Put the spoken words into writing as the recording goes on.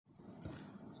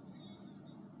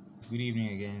Good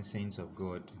evening again, saints of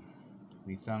God.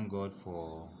 We thank God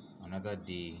for another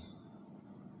day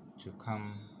to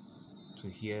come to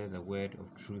hear the word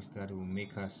of truth that will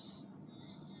make us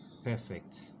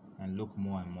perfect and look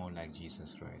more and more like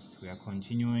Jesus Christ. We are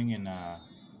continuing in our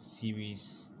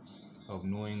series of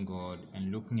knowing God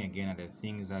and looking again at the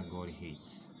things that God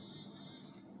hates.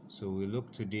 So we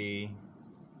look today,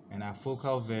 and our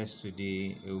focal verse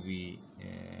today will be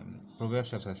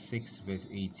Proverbs chapter 6 verse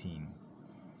 18.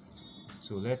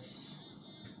 So let's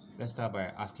start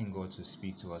by asking God to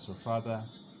speak to us. So Father,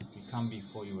 we come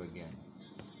before you again.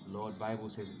 Lord, Bible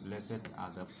says, blessed are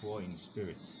the poor in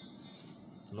spirit.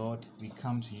 Lord, we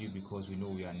come to you because we know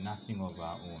we are nothing of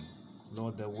our own.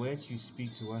 Lord, the words you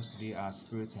speak to us today are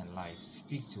spirit and life.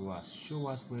 Speak to us. Show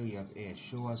us where we have erred.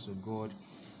 Show us, O God,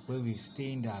 where we've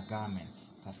stained our garments.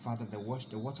 That, Father, the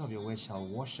water of your word shall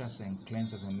wash us and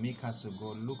cleanse us and make us, O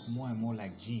God, look more and more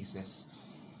like Jesus.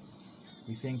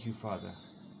 We thank you, Father.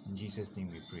 In Jesus' name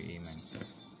we pray. Amen.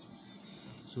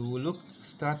 So we'll look,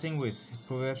 starting with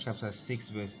Proverbs chapter 6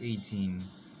 verse 18.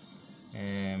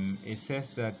 It says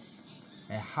that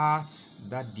a heart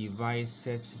that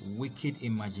deviseth wicked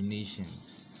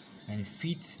imaginations, and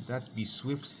feet that be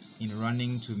swift in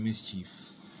running to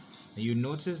mischief. And you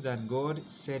notice that God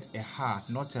said a heart,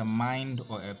 not a mind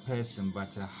or a person,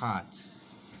 but a heart,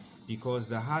 because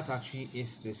the heart actually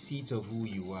is the seat of who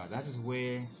you are. That is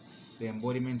where the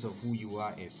embodiment of who you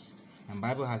are is. And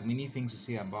Bible has many things to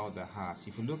say about the heart.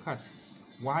 If you look at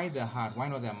why the heart, why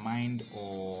not a mind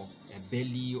or a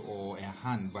belly or a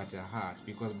hand, but a heart?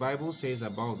 Because Bible says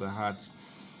about the heart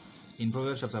in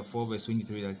Proverbs chapter 4 verse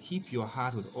 23 that keep your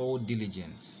heart with all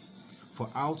diligence, for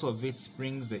out of it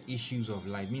springs the issues of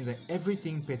life. It means that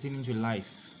everything pertaining to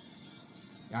life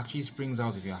actually springs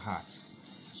out of your heart.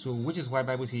 So, which is why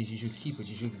Bible says you should keep it,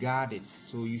 you should guard it.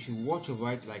 So you should watch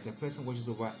over it like a person watches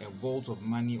over a vault of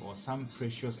money or some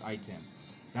precious item.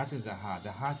 That is the heart.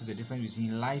 The heart is the difference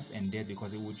between life and death,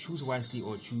 because it will choose wisely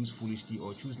or choose foolishly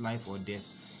or choose life or death,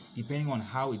 depending on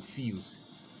how it feels.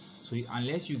 So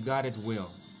unless you guard it well,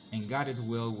 and guard it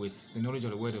well with the knowledge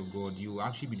of the word of God, you will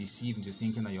actually be deceived into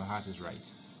thinking that your heart is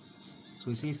right.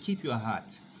 So it says, keep your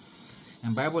heart.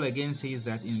 And Bible again says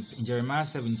that in Jeremiah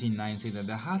 17:9 says that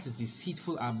the heart is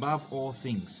deceitful above all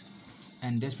things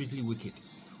and desperately wicked.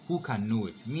 Who can know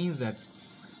it? Means that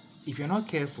if you're not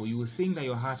careful, you will think that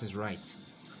your heart is right,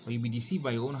 but you'll be deceived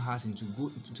by your own heart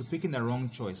into picking the wrong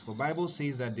choice. For Bible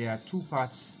says that there are two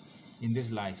paths in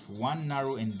this life, one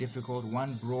narrow and difficult,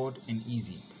 one broad and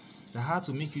easy. The heart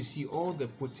will make you see all the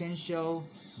potential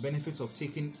benefits of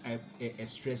taking a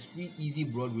stress-free, easy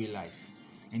Broadway life,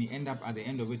 and you end up at the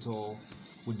end of it all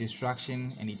with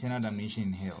distraction and eternal damnation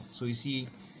in hell. So you see,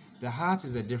 the heart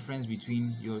is the difference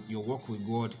between your walk with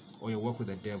God or your walk with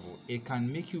the devil. It can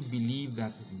make you believe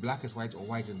that black is white or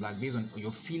white is black based on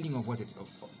your feeling of what it,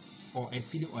 or a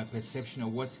feeling or a perception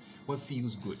of what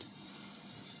feels good.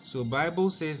 So Bible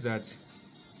says that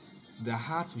the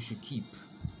heart we should keep.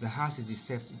 The heart is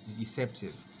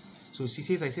deceptive. So she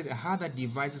says, I said, a heart that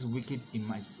devises wicked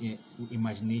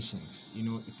imaginations. You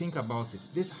know, think about it.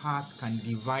 This heart can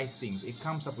devise things. It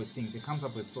comes up with things. It comes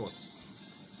up with thoughts.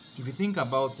 If you think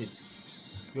about it,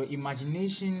 your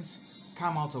imaginations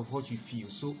come out of what you feel.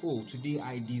 So, today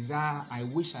I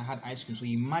wish I had ice cream. So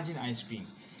imagine ice cream.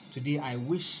 Today I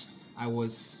wish I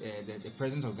was the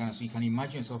president of Ghana. So you can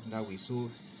imagine yourself in that way. So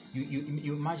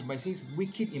you imagine, but it says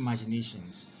wicked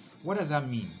imaginations. What does that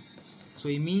mean? So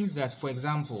it means that, for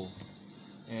example,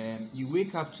 you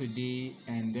wake up today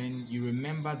and then you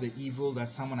remember the evil that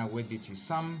someone at work did to you.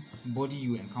 Somebody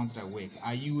you encountered at work.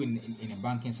 Are you in a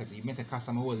banking sector? You met a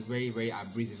customer who was very, very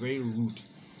abrasive, very rude.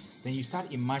 Then you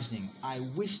start imagining, I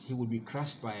wish he would be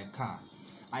crushed by a car.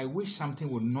 I wish something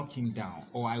would knock him down.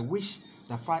 Or I wish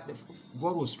the fact that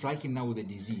God will strike him now with a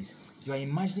disease. You are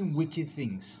imagining wicked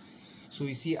things. So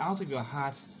you see, out of your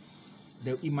heart,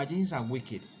 the imaginations are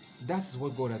wicked. That's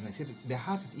what God has said. The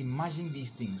heart is imagining these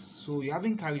things. So you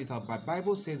haven't carried it out. But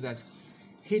Bible says that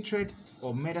hatred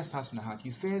or murder starts from the heart.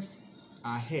 You first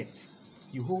are hurt.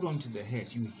 You hold on to the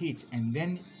hurt. You hate. And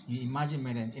then you imagine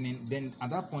murder. And then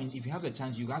at that point, if you have the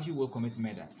chance, you actually will commit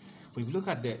murder. For if you look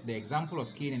at the example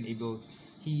of Cain and Abel,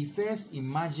 he first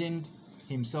imagined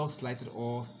himself slighted,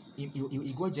 or he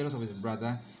got jealous of his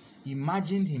brother,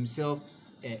 imagined himself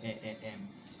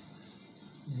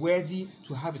worthy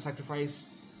to have a sacrifice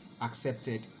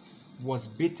accepted, was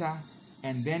bitter,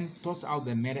 and then thought out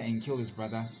the murder and killed his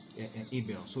brother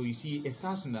Abel. So you see, it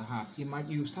starts from the heart.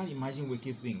 You start imagining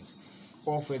wicked things.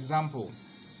 Or for example,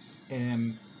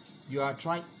 you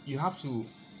have to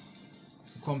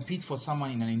compete for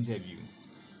someone in an interview.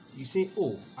 You say,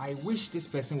 I wish this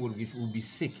person would be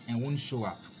sick and won't show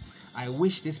up. I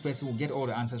wish this person will get all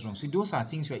the answers wrong. So those are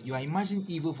things you are imagining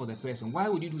evil for the person. Why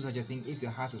would you do such a thing if the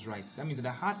heart is right? That means that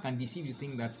the heart can deceive you to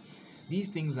think that these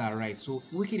things are right. So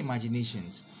wicked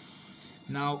imaginations.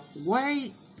 Now,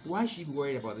 why should you be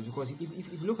worried about it? Because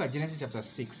if you look at Genesis chapter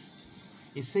 6,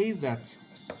 it says that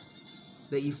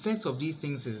the effect of these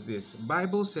things is this.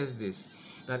 Bible says this,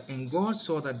 that and God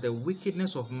saw that the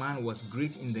wickedness of man was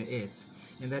great in the earth,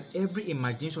 and that every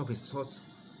imagination of his thoughts,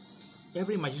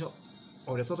 every imagination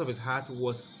of the thoughts of his heart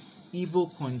was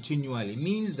evil continually. It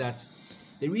means that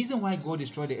the reason why God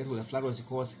destroyed the earth with a flood was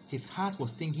because his heart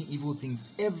was thinking evil things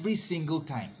every single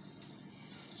time.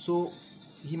 So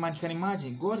he can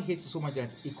imagine, God hates it so much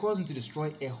that it caused him to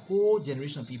destroy a whole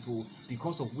generation of people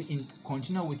because of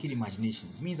continual wicked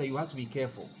imaginations. It means that you have to be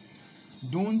careful.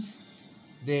 Don't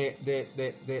the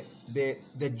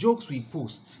jokes we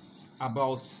post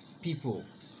about people,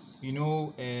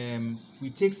 we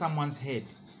take someone's head,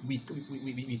 we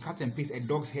cut and paste a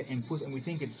dog's head and post, and we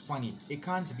think it's funny. It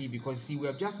can't be, because see, we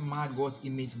have just marred God's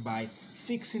image by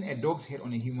fixing a dog's head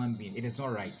on a human being. It is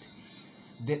not right.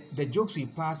 The jokes we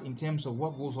pass in terms of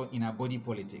what goes on in our body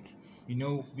politic.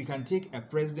 We can take a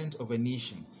president of a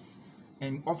nation,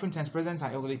 and oftentimes presidents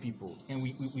are elderly people, and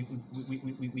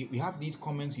we have these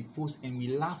comments we post and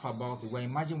we laugh about it. We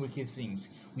imagine wicked things.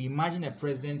 We imagine a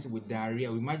president with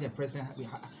diarrhea. We imagine a president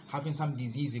having some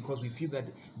disease because we feel that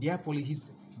their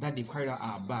policies that they've carried out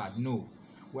are bad. No.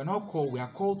 We are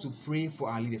called to pray for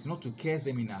our leaders, not to curse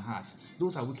them in our hearts.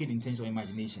 Those are wicked intentions or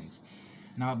imaginations.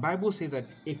 Now, the Bible says that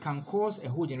it can cause a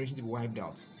whole generation to be wiped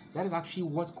out. That is actually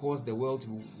what caused the world to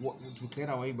be cleared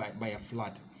away by a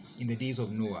flood in the days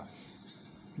of Noah.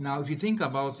 Now, if you think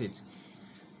about it,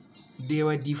 they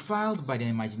were defiled by their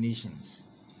imaginations.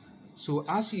 So,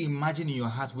 as you imagine in your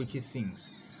heart wicked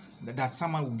things, that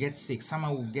someone will get sick,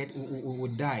 someone will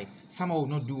die, someone will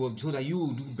not do well, so that you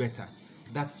will do better,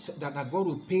 that God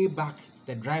will pay back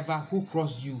the driver who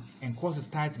crossed you and cause his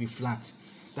tire to be flat,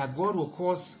 that God will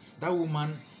cause that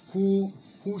woman who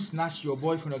snatched your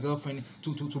boyfriend or girlfriend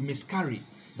to miscarry,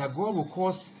 that God will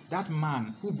cause that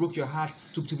man who broke your heart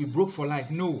to be broke for life.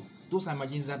 No, those are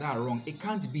imaginations that are wrong. It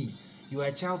can't be. You are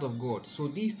a child of God, so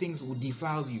these things will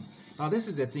defile you. Now, this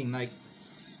is the thing, like,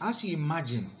 as you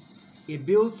imagine, it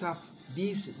builds up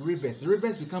these rivers. The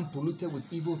rivers become polluted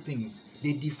with evil things.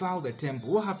 They defile the temple.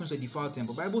 What happens to a defiled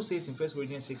temple? The Bible says in 1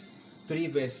 Corinthians 3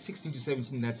 verse 16 to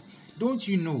 17 that, don't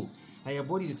you know that your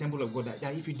body is a temple of God,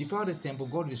 that if you defile this temple,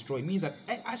 God will destroy. It means that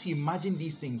as you imagine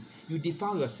these things, you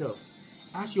defile yourself.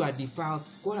 As you are defiled,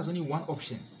 God has only one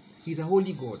option. He's a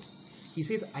holy God. He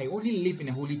says, I only live in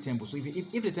a holy temple. So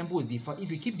if the temple is defiled,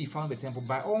 if you keep defiling the temple,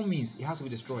 by all means, it has to be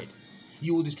destroyed.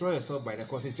 You will destroy yourself by that,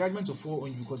 because his judgment will fall on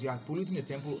you because you are polluting the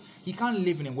temple. He can't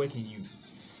live in and work in you.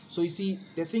 So you see,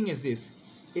 the thing is this.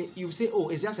 You say, oh,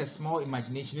 it's just a small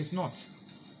imagination. It's not.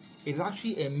 It's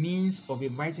actually a means of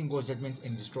inviting God's judgment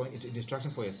and destruction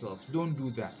for yourself. Don't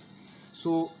do that.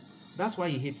 So that's why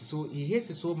he hates it. So he hates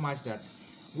it so much that,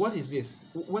 what is this?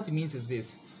 What it means is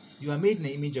this. You are made in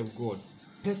the image of God,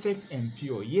 perfect and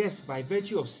pure. Yes, by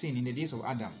virtue of sin in the days of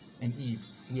Adam and Eve,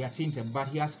 we are tainted, but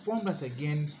he has formed us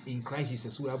again in Christ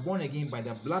Jesus. We are born again by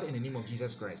the blood and the name of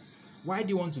Jesus Christ. Why do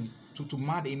you want to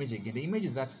mar the image again? The image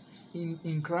is that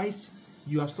in Christ,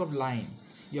 you have stopped lying.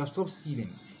 You have stopped stealing.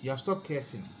 You have stopped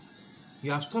cursing.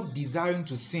 You have stopped desiring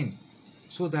to sin,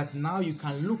 so that now you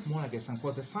can look more like a son,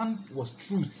 because the Son was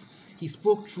truth. He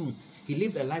spoke truth. He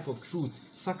lived a life of truth,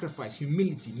 sacrifice,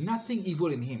 humility, nothing evil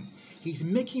in him. He's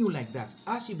making you like that.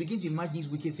 As you begin to imagine these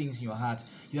wicked things in your heart,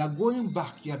 you are going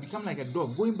back. You have become like a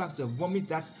dog, going back to the vomit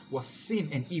that was sin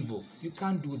and evil. You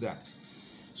can't do that.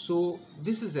 So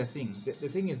this is the thing. The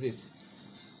thing is this.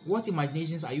 What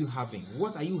imaginations are you having?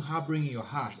 What are you harboring in your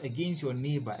heart against your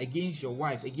neighbor, against your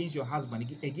wife, against your husband,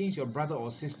 against your brother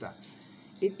or sister?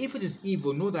 If it is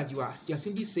evil, know that you are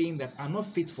simply saying that I'm not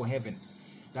fit for heaven.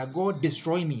 That God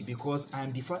destroy me because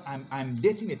I'm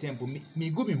dirty in the temple.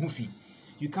 Me go me hufi.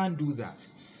 You can't do that.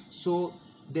 So,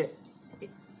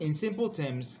 in simple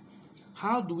terms,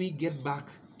 how do we get back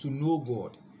to know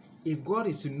God? If God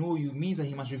is to know you, means that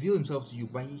he must reveal himself to you.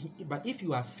 But if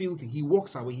you are filthy, he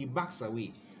walks away, he backs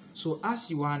away. So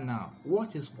as you are now,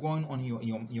 what is going on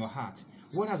in your heart?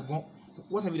 What have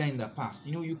you done in the past?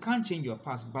 You can't change your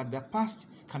past, but the past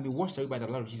can be washed away by the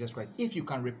blood of Jesus Christ if you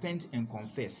can repent and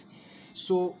confess.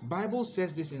 So Bible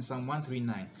says this in Psalm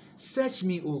 139. Search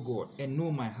me, O God, and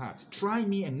know my heart. Try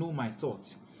me and know my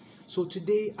thoughts. So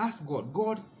today, ask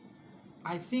God,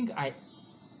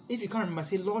 if you can't remember,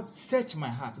 say, Lord, search my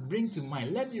heart, bring to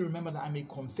mind. Let me remember that I may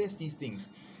confess these things.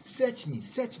 Search me,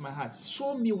 search my heart.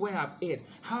 Show me where I've erred,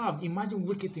 how I've imagined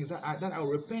wicked things, that I'll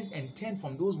repent and turn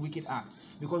from those wicked acts,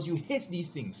 because you hate these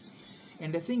things.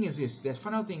 And the thing is this, the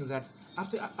final thing is that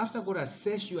after God has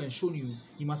searched you and shown you,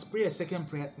 you must pray a second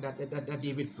prayer that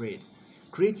David prayed.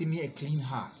 Create in me a clean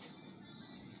heart.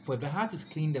 For if the heart is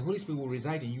clean, the Holy Spirit will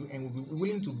reside in you and will be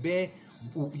willing to bear,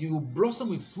 you will blossom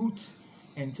with fruit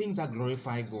and things that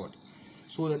glorify God.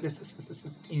 So that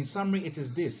this, in summary, it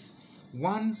is this.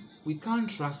 One, we can't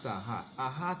trust our hearts. Our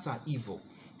hearts are evil.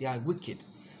 They are wicked.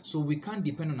 So we can't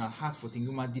depend on our hearts for things.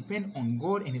 We must depend on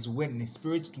God and His Word and His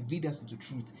Spirit to lead us into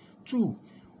truth. Two,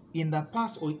 in the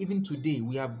past or even today,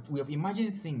 we have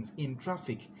imagined things in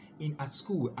traffic, at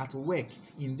school, at work,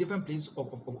 in different places of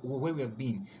where we have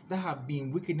been, that have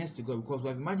been wickedness to God, because we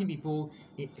have imagined people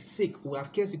sick, we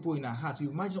have cursed people in our hearts, we've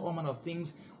imagined all manner of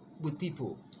things with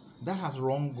people. That has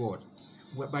wronged God.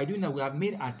 By doing that, we have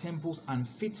made our temples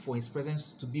unfit for His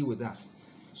presence to be with us.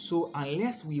 So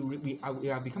unless we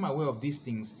have become aware of these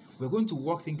things, we're going to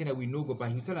walk thinking that we know God, but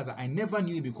He will tell us that I never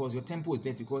knew you because your temple is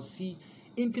dirty. Because see,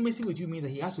 intimacy with you means that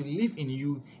He has to live in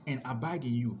you and abide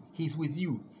in you. He's with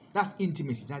you. That's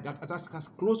intimacy. That's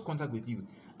close contact with you.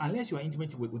 Unless you are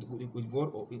intimate with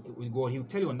God, or with God, He will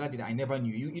tell you on that day that I never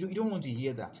knew you. You don't want to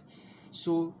hear that.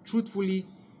 So truthfully,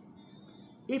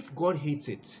 if God hates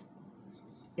it,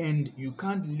 and you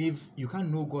can't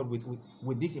know God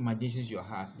with these imaginations in your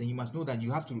heart, then you must know that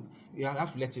you have to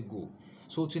let it go.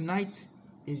 So tonight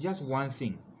is just one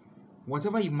thing.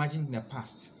 Whatever you imagined in the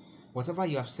past, whatever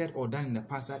you have said or done in the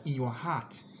past, that in your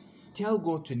heart, tell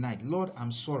God tonight, Lord,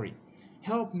 I'm sorry.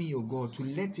 Help me, O God, to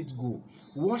let it go.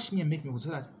 Wash me and make me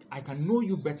so that I can know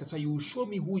you better, so you will show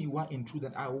me who you are in truth,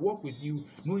 that I walk with you,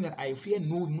 knowing that I fear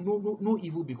no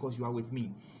evil because you are with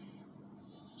me.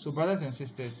 So brothers and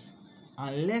sisters,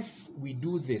 unless we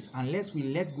do this, unless we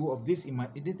let go of this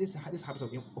habit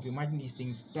of imagining these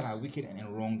things that are wicked and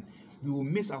wrong, we will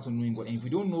miss out on knowing God. And if we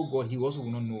don't know God, He also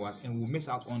will not know us, and we will miss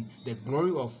out on the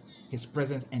glory of His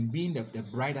presence and being the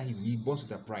bride that He bought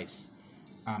with a price.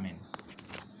 Amen.